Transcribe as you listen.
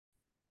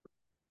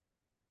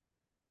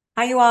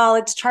Hi, you all.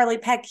 It's Charlie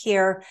Peck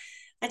here.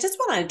 I just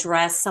want to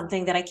address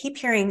something that I keep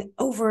hearing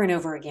over and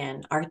over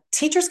again. Are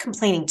teachers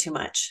complaining too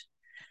much?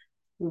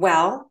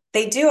 Well,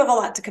 they do have a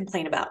lot to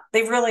complain about.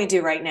 They really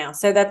do right now.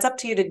 So that's up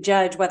to you to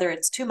judge whether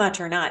it's too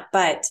much or not.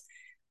 But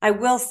I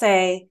will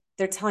say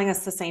they're telling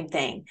us the same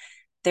thing.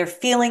 They're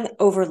feeling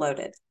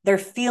overloaded. They're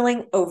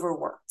feeling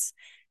overworked.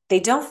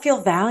 They don't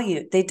feel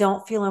valued. They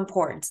don't feel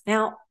important.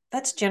 Now,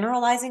 that's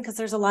generalizing because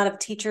there's a lot of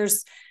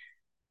teachers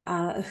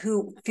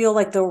who feel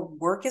like their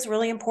work is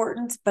really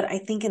important. But I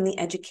think in the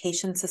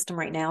education system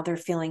right now, they're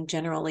feeling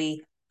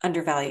generally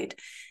undervalued.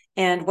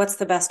 And what's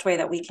the best way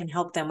that we can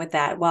help them with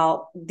that?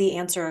 Well, the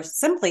answer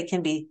simply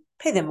can be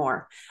pay them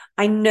more.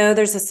 I know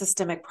there's a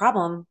systemic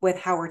problem with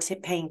how we're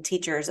paying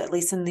teachers, at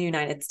least in the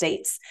United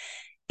States.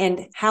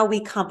 And how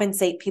we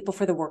compensate people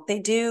for the work they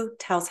do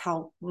tells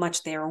how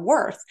much they are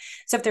worth.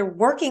 So if they're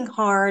working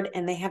hard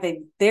and they have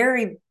a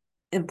very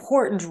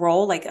important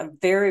role, like a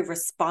very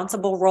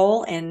responsible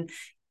role in,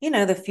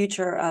 the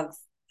future of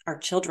our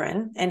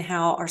children and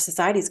how our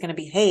society is going to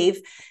behave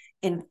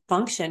and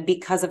function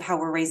because of how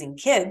we're raising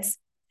kids,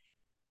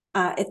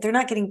 if they're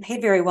not getting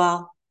paid very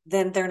well,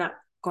 then they're not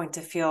going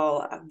to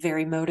feel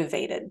very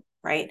motivated,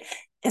 right?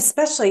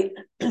 Especially,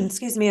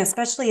 excuse me,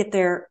 especially if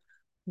they're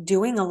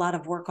doing a lot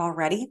of work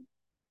already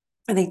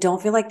and they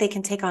don't feel like they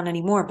can take on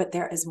any more, but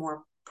there is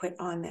more put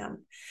on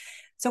them.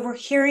 So we're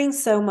hearing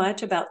so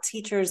much about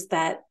teachers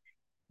that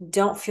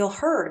don't feel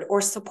heard or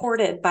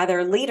supported by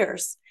their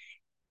leaders.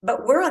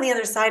 But we're on the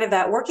other side of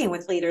that working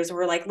with leaders. And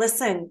we're like,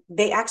 listen,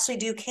 they actually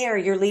do care.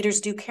 Your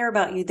leaders do care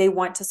about you. They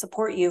want to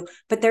support you,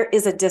 but there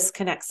is a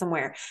disconnect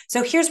somewhere.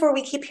 So here's where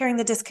we keep hearing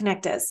the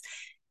disconnect is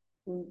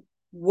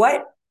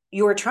what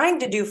you're trying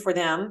to do for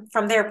them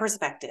from their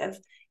perspective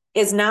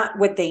is not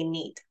what they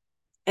need.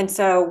 And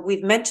so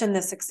we've mentioned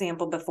this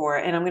example before,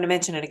 and I'm going to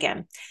mention it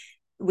again.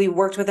 We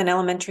worked with an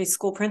elementary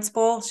school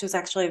principal. She was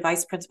actually a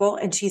vice principal,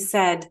 and she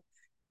said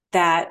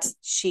that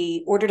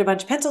she ordered a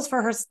bunch of pencils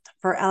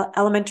for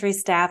elementary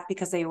staff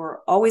because they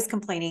were always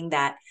complaining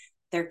that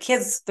their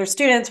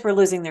students were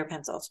losing their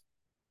pencils.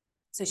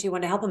 So she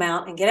wanted to help them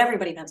out and get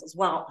everybody pencils.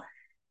 Well,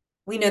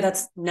 we know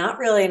that's not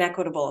really an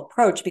equitable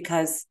approach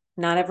because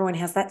not everyone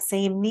has that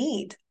same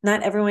need.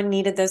 Not everyone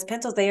needed those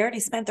pencils. They already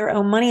spent their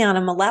own money on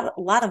them. A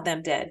lot of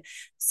them did.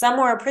 Some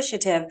were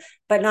appreciative,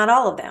 but not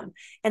all of them.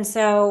 And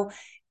so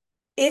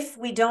if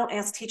we don't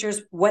ask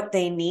teachers what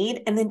they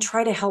need and then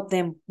try to help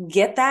them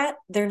get that,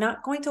 they're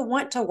not going to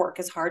want to work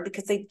as hard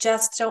because they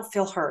just don't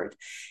feel heard.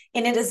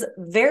 And it is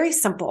very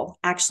simple,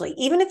 actually.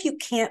 Even if you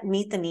can't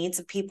meet the needs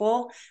of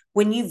people,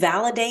 when you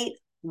validate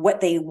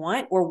what they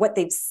want or what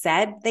they've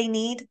said they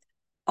need,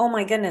 oh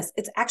my goodness,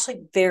 it's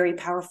actually very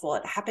powerful.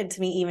 It happened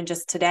to me even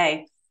just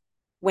today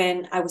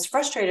when I was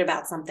frustrated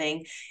about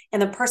something,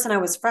 and the person I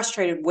was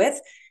frustrated with,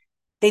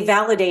 they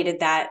validated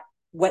that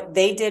what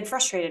they did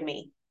frustrated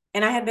me.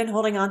 And I had been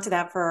holding on to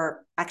that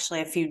for actually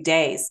a few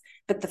days.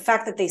 But the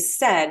fact that they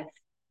said,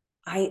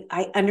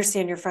 I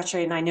understand you're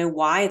frustrated and I know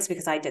why, it's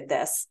because I did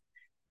this.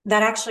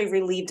 That actually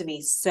relieved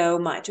me so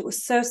much. It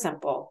was so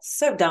simple,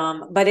 so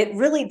dumb, but it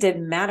really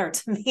did matter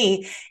to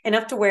me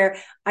enough to where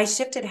I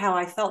shifted how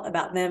I felt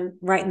about them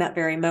right in that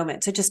very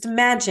moment. So just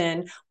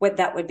imagine what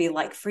that would be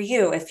like for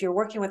you if you're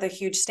working with a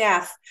huge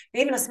staff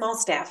or even a small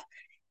staff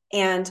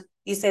and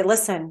you say,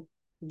 listen,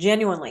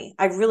 genuinely,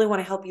 I really want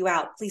to help you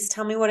out. Please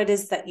tell me what it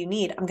is that you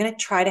need. I'm going to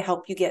try to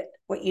help you get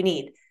what you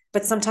need.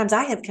 But sometimes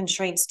I have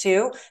constraints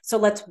too. So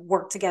let's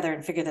work together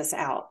and figure this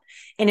out.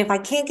 And if I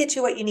can't get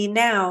you what you need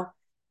now,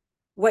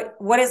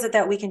 what is it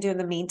that we can do in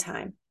the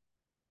meantime?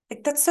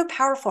 Like, that's so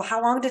powerful.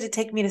 How long did it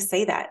take me to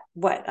say that?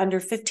 What,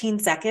 under 15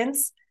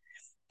 seconds?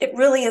 It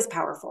really is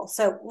powerful.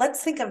 So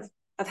let's think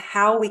of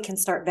how we can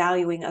start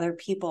valuing other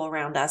people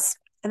around us.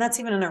 And that's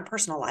even in our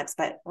personal lives,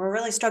 but we're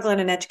really struggling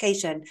in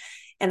education.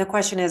 And the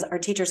question is, are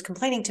teachers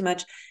complaining too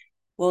much?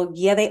 Well,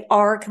 yeah, they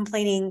are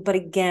complaining, but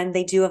again,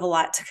 they do have a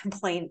lot to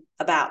complain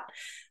about.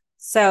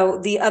 So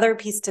the other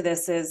piece to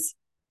this is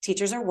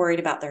teachers are worried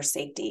about their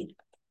safety.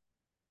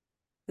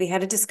 We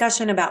had a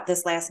discussion about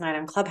this last night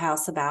on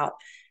Clubhouse about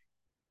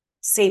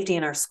safety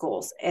in our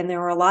schools. And there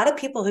were a lot of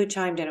people who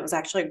chimed in. It was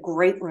actually a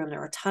great room. There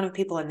were a ton of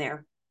people in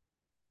there.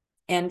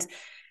 And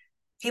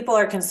people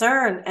are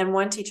concerned. And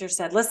one teacher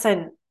said,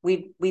 listen,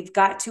 we've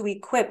got to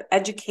equip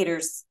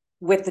educators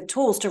with the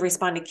tools to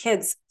respond to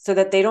kids so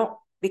that they don't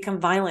become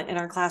violent in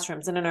our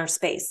classrooms and in our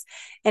space.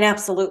 And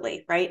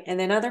absolutely, right? And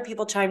then other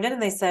people chimed in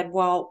and they said,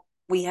 well,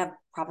 we have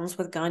problems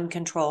with gun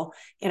control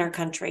in our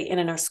country and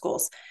in our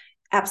schools.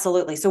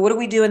 Absolutely. So what do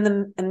we do in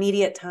the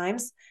immediate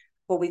times?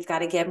 Well, we've got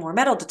to get more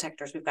metal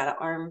detectors. We've got to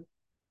arm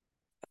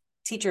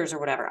teachers or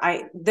whatever.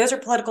 Those are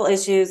political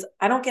issues.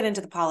 I don't get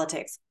into the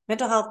politics.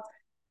 Mental health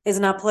is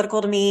not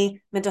political to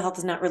me. Mental health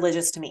is not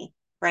religious to me,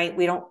 right?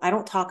 I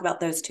don't talk about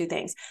those two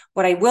things.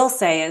 What I will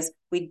say is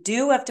we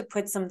do have to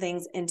put some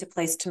things into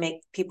place to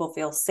make people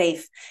feel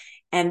safe.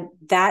 And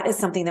that is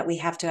something that we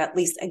have to at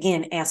least,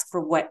 again, ask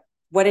for what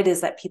it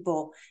is that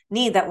people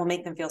need that will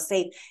make them feel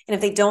safe. And if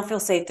they don't feel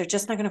safe, they're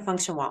just not going to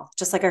function well.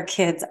 Just like our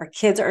kids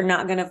are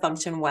not going to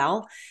function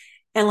well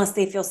unless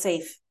they feel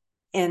safe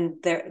in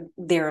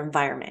their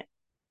environment,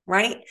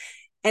 right?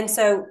 And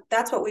so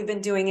that's what we've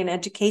been doing in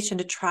education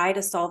to try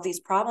to solve these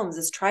problems,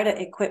 is try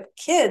to equip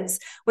kids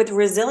with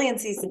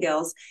resiliency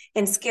skills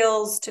and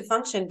skills to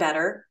function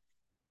better,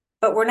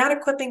 but we're not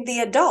equipping the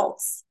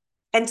adults.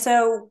 And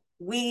so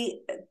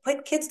we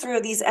put kids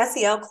through these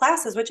SEL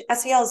classes, which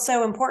SEL is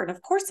so important.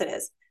 Of course it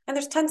is. And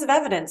there's tons of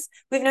evidence.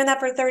 We've known that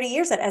for 30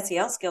 years that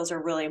SEL skills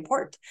are really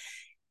important.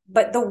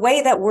 But the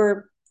way that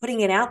we're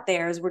putting it out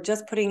there is we're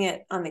just putting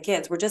it on the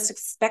kids. We're just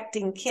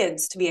expecting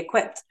kids to be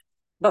equipped,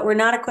 but we're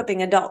not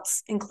equipping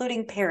adults,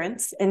 including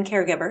parents and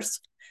caregivers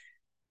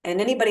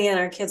and anybody in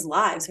our kids'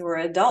 lives who are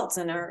adults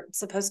and are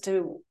supposed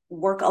to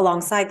work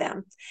alongside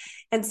them.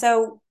 And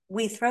so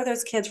we throw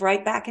those kids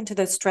right back into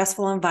those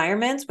stressful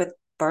environments with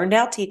burned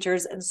out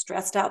teachers and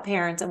stressed out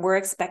parents, and we're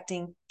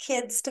expecting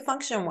kids to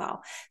function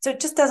well. So it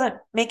just doesn't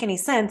make any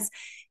sense.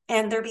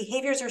 And their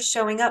behaviors are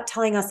showing up,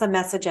 telling us a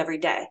message every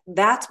day.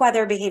 That's why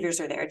their behaviors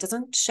are there. It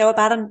doesn't show up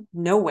out of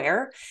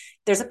nowhere.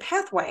 There's a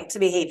pathway to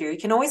behavior. You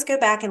can always go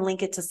back and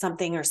link it to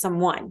something or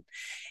someone.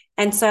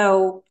 And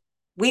so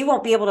we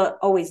won't be able to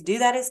always do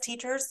that as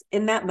teachers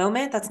in that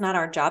moment. That's not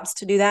our jobs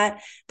to do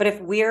that. But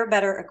if we're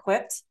better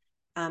equipped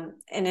in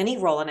any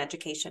role in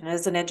education,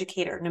 as an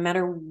educator, no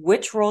matter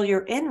which role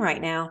you're in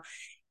right now,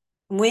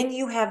 when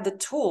you have the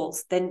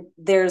tools, then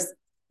there's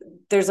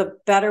a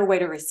better way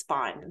to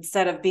respond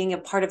instead of being a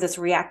part of this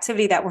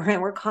reactivity that we're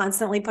in. We're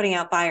constantly putting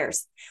out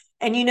fires.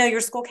 And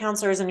your school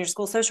counselors and your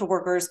school social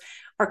workers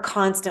are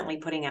constantly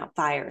putting out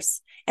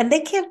fires, and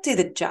they can't do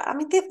the job. I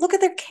mean, look at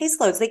their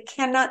caseloads. They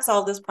cannot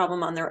solve this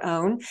problem on their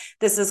own.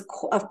 This is,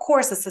 of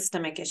course, a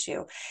systemic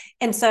issue.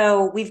 And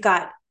so we've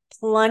got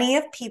plenty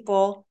of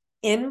people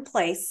in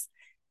place,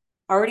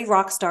 already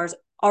rock stars,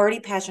 already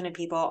passionate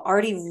people,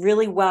 already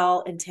really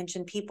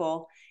well-intentioned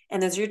people.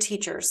 And those are your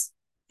teachers,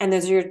 and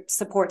those are your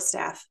support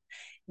staff.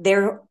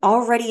 They're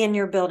already in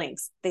your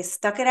buildings. They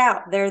stuck it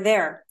out. They're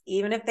there.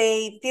 Even if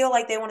they feel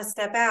like they want to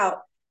step out,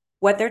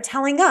 what they're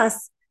telling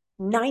us,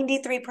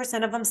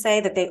 93% of them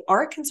say that they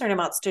are concerned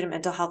about student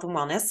mental health and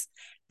wellness.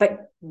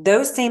 But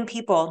those same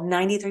people,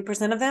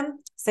 93% of them,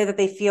 say that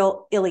they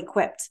feel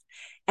ill-equipped.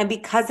 And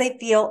because they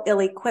feel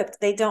ill-equipped,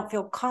 they don't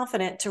feel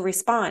confident to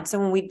respond. So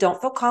when we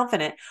don't feel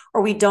confident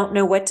or we don't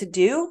know what to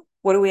do,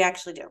 what do we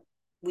actually do?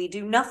 We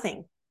do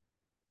nothing.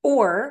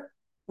 Or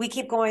we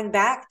keep going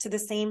back to the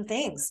same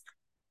things.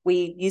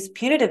 We use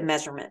punitive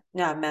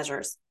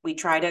measures. We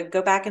try to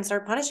go back and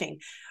start punishing.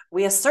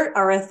 We assert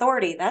our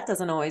authority. That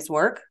doesn't always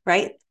work,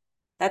 right?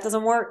 That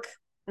doesn't work.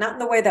 Not in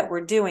the way that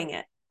we're doing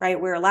it, right?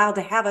 We're allowed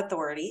to have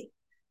authority,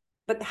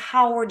 but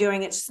how we're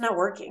doing it's just not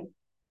working.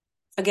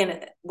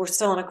 Again,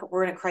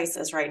 we're in a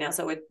crisis right now.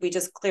 So we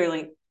just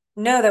clearly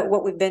know that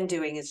what we've been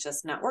doing is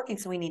just not working.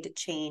 So we need to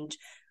change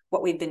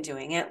what we've been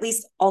doing, and at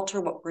least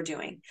alter what we're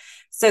doing.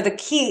 So the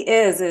key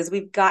is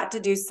we've got to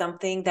do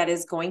something that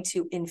is going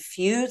to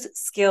infuse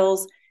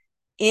skills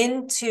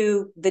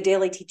into the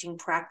daily teaching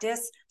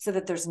practice so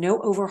that there's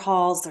no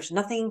overhauls. There's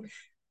nothing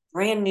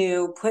brand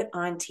new put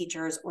on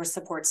teachers or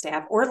support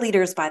staff or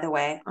leaders, by the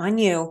way, on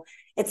you.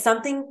 It's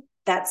something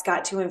that's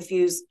got to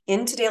infuse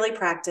into daily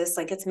practice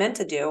like it's meant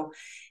to do,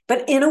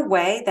 but in a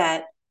way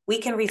that we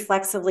can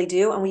reflexively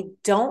do, and we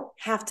don't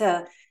have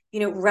to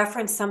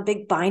reference some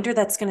big binder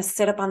that's going to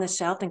sit up on the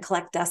shelf and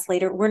collect dust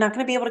later. We're not going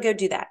to be able to go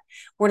do that.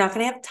 We're not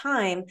going to have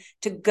time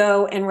to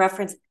go and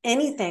reference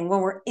anything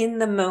when we're in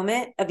the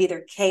moment of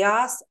either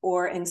chaos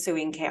or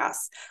ensuing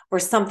chaos or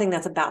something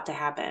that's about to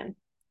happen.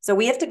 So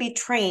we have to be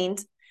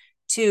trained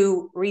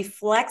to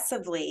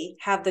reflexively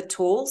have the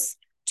tools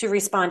to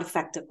respond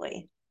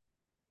effectively.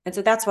 And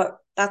so that's what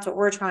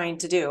we're trying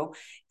to do.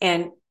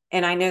 And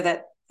I know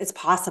that it's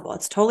possible.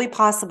 It's totally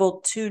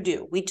possible to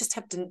do. We just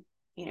have to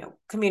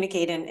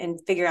communicate and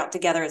figure out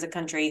together as a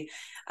country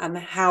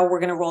how we're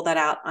going to roll that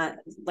out on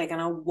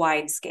a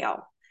wide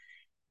scale.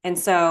 And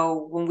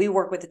so when we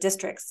work with the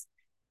districts,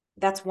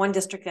 that's one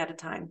district at a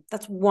time.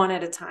 That's one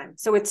at a time.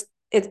 So it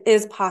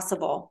is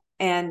possible,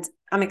 and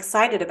I'm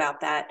excited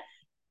about that.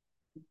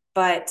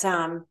 But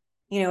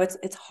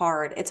it's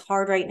hard. It's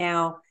hard right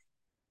now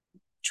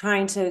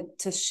trying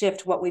to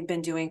shift what we've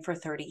been doing for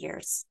 30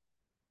 years.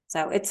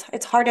 So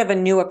it's hard to have a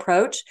new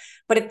approach,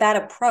 but if that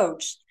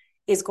approach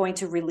is going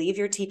to relieve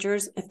your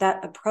teachers, if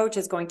that approach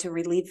is going to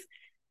relieve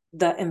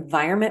the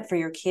environment for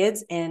your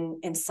kids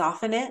and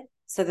soften it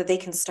so that they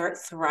can start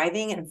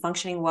thriving and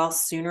functioning well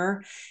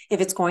sooner, if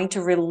it's going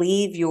to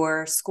relieve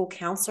your school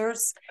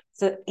counselors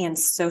and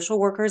social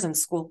workers and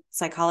school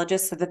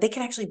psychologists so that they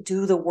can actually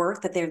do the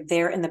work that they're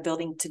there in the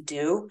building to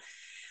do,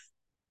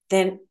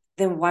 then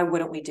why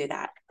wouldn't we do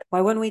that? Why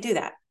wouldn't we do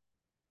that?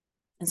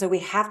 And so we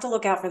have to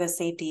look out for the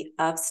safety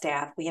of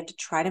staff. We have to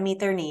try to meet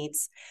their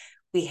needs.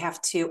 We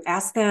have to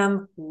ask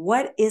them,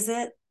 what is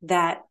it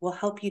that will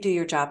help you do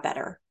your job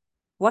better?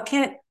 What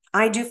can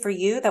I do for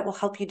you that will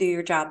help you do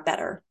your job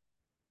better?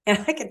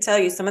 And I can tell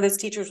you, some of those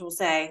teachers will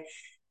say,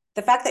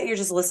 the fact that you're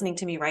just listening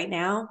to me right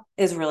now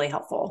is really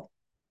helpful.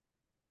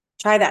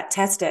 Try that,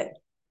 test it,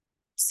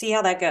 see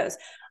how that goes.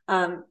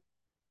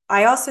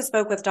 I also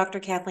spoke with Dr.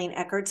 Kathleen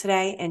Eckert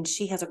today, and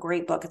she has a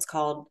great book. It's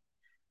called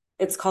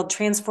It's called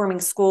Transforming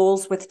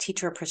Schools with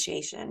Teacher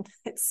Appreciation.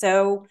 It's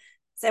so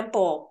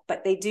simple,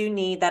 but they do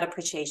need that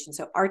appreciation.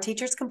 So are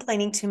teachers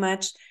complaining too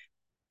much?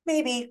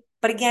 Maybe,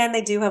 but again,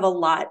 they do have a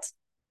lot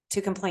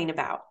to complain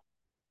about.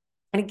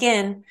 And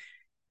again,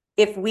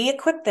 if we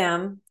equip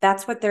them,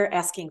 that's what they're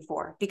asking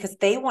for because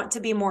they want to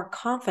be more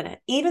confident.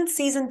 Even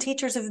seasoned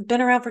teachers who've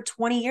been around for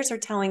 20 years are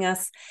telling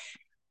us,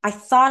 I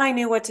thought I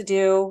knew what to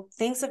do.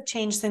 Things have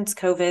changed since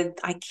COVID.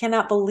 I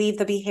cannot believe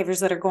the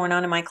behaviors that are going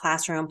on in my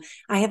classroom.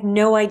 I have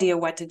no idea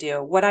what to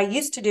do. What I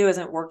used to do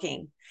isn't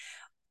working,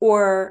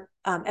 or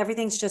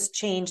everything's just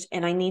changed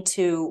and I need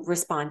to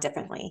respond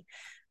differently.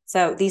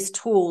 So these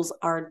tools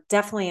are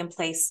definitely in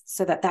place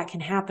so that that can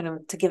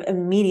happen to give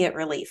immediate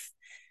relief.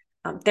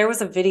 There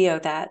was a video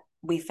that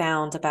we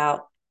found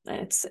about,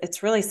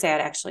 it's really sad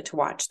actually to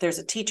watch. There's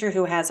a teacher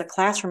who has a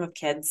classroom of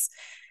kids,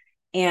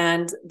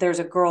 and there's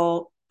a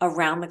girl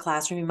around the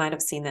classroom, you might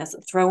have seen this,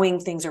 throwing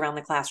things around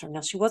the classroom.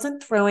 Now, she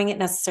wasn't throwing it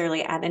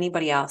necessarily at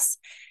anybody else.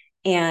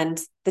 And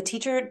the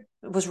teacher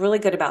was really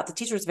good about it. The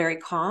teacher was very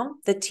calm.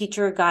 The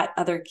teacher got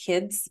other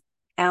kids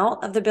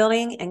out of the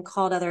building and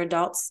called other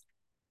adults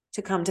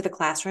to come to the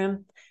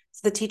classroom.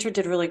 So the teacher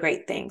did really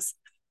great things.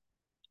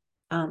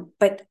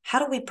 But how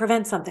do we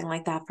prevent something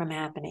like that from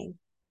happening?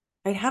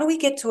 Right? How do we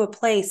get to a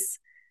place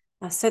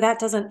so that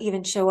doesn't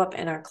even show up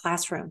in our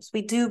classrooms?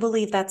 We do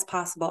believe that's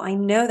possible. I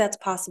know that's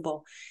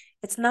possible.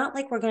 It's not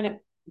like we're going to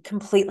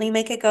completely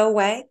make it go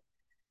away,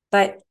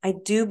 but I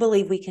do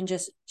believe we can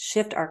just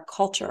shift our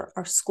culture,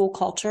 our school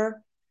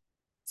culture,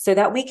 so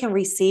that we can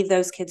receive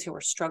those kids who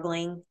are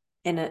struggling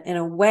in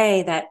a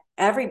way that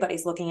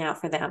everybody's looking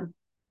out for them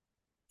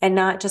and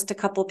not just a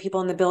couple of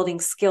people in the building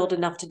skilled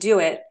enough to do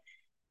it.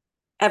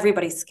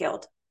 Everybody's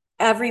skilled.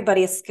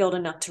 Everybody is skilled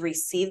enough to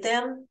receive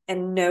them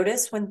and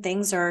notice when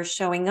things are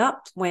showing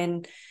up,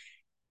 when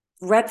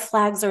red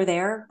flags are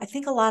there. I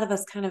think a lot of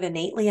us kind of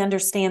innately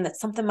understand that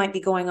something might be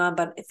going on,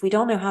 but if we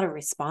don't know how to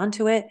respond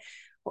to it,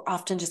 we're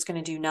often just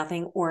going to do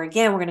nothing. Or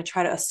again, we're going to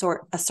try to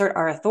assert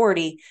our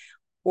authority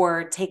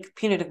or take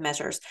punitive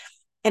measures.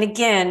 And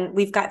again,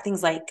 we've got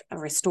things like a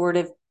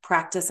restorative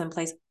practice in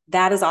place.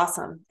 That is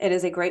awesome. It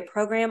is a great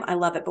program. I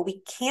love it, but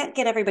we can't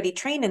get everybody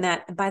trained in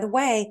that. And by the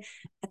way,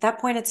 at that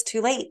point, it's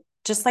too late.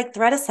 Just like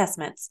threat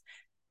assessments.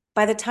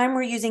 By the time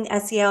we're using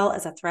SEL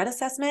as a threat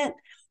assessment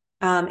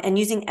and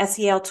using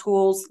SEL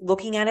tools,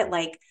 looking at it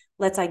like,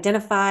 let's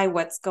identify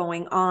what's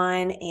going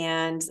on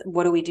and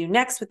what do we do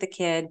next with the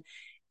kid,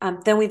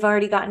 then we've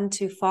already gotten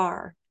too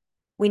far.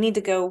 We need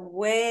to go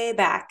way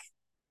back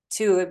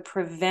to a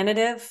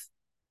preventative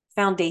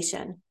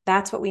foundation.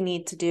 That's what we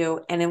need to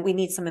do. And then we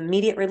need some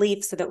immediate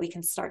relief so that we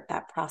can start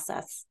that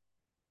process.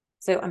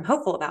 So I'm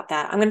hopeful about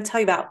that. I'm going to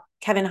tell you about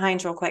Kevin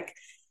Hines real quick.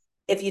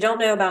 If you don't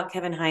know about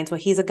Kevin Hines, well,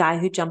 he's a guy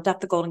who jumped off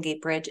the Golden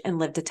Gate Bridge and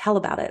lived to tell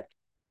about it.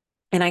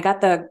 And I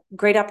got the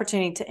great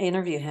opportunity to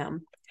interview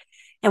him.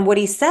 And what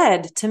he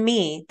said to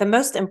me, the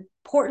most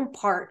important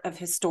part of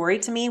his story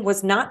to me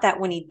was not that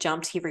when he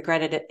jumped, he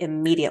regretted it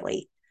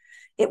immediately.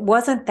 It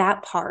wasn't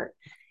that part.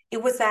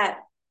 It was that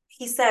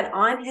he said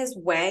on his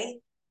way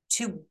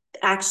to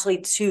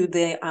actually to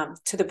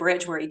the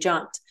bridge where he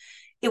jumped,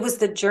 it was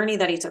the journey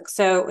that he took.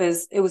 So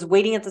it was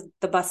waiting at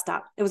the bus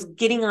stop. It was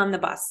getting on the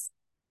bus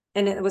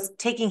and it was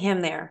taking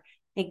him there.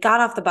 He got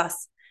off the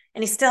bus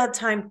and he still had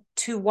time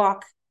to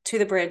walk to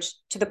the bridge,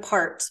 to the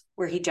part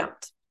where he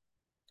jumped.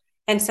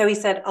 And so he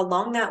said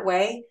along that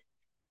way,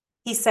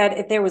 he said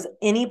if there was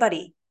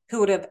anybody who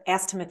would have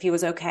asked him if he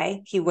was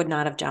okay, he would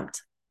not have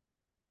jumped.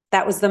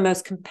 That was the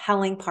most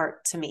compelling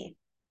part to me.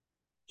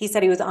 He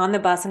said he was on the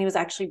bus and he was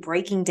actually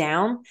breaking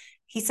down.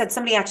 He said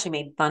somebody actually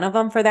made fun of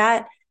him for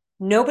that.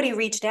 Nobody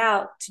reached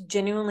out to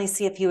genuinely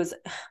see if he was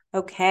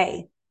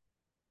okay.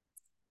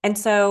 And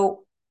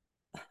so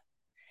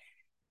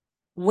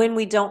when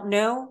we don't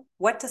know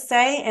what to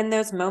say in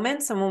those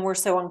moments and when we're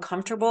so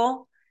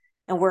uncomfortable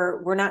and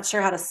we're not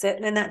sure how to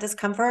sit in that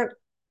discomfort,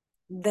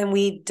 then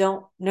we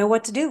don't know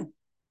what to do.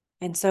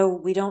 And so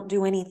we don't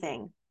do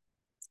anything,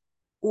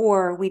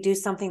 or we do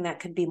something that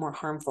could be more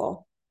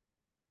harmful.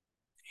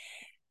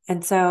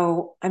 And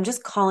so I'm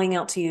just calling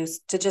out to you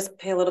to just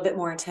pay a little bit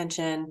more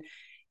attention.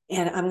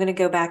 And I'm going to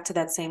go back to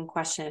that same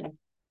question.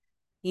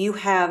 You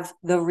have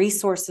the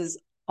resources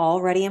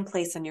already in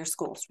place in your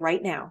schools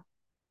right now.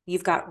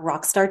 You've got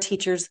rockstar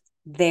teachers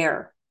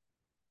there.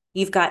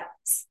 You've got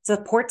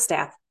support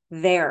staff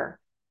there.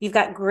 You've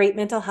got great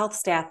mental health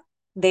staff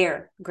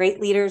there, great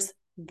leaders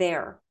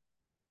there.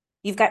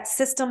 You've got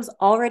systems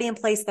already in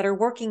place that are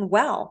working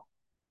well,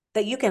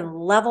 that you can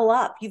level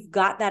up. You've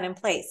got that in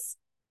place.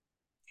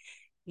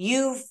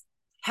 You've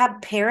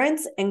had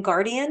parents and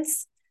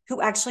guardians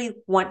who actually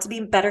want to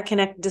be better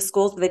connected to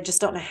schools, but they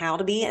just don't know how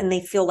to be, and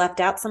they feel left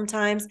out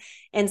sometimes.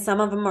 And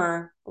some of them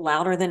are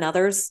louder than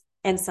others,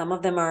 and some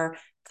of them are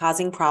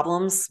causing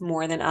problems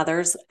more than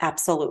others.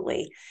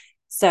 Absolutely.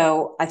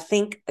 So I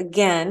think,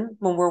 again,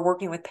 when we're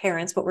working with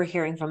parents, what we're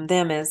hearing from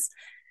them is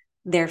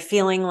they're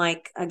feeling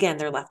like, again,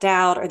 they're left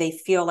out, or they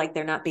feel like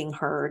they're not being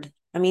heard.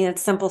 I mean,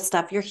 it's simple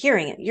stuff. You're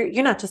hearing it.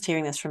 You're not just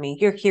hearing this from me.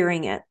 You're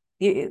hearing it.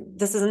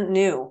 This isn't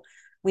new.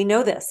 We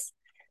know this.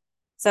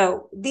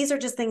 So these are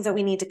just things that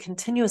we need to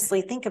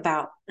continuously think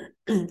about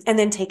and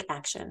then take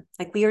action.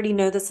 Like we already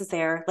know this is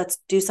there. Let's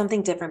do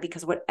something different,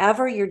 because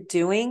whatever you're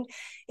doing,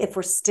 if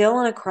we're still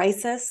in a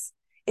crisis,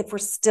 if we're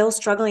still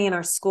struggling in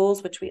our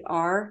schools, which we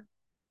are,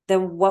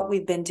 then what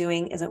we've been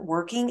doing isn't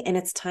working, and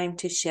it's time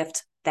to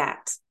shift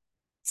that.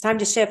 It's time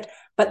to shift,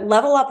 but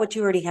level up what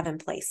you already have in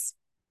place.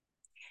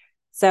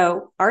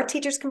 So are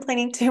teachers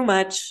complaining too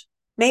much?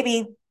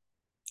 Maybe,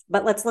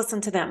 but let's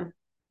listen to them.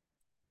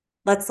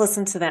 Let's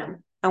listen to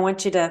them. I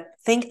want you to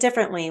think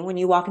differently when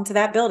you walk into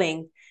that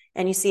building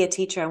and you see a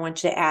teacher. I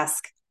want you to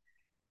ask,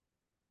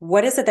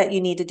 what is it that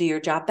you need to do your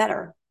job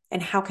better?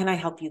 And how can I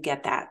help you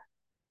get that?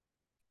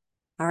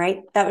 All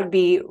right. That would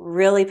be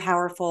really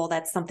powerful.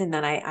 That's something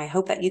that I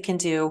hope that you can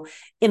do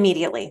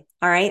immediately.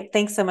 All right.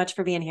 Thanks so much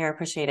for being here. I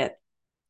appreciate it.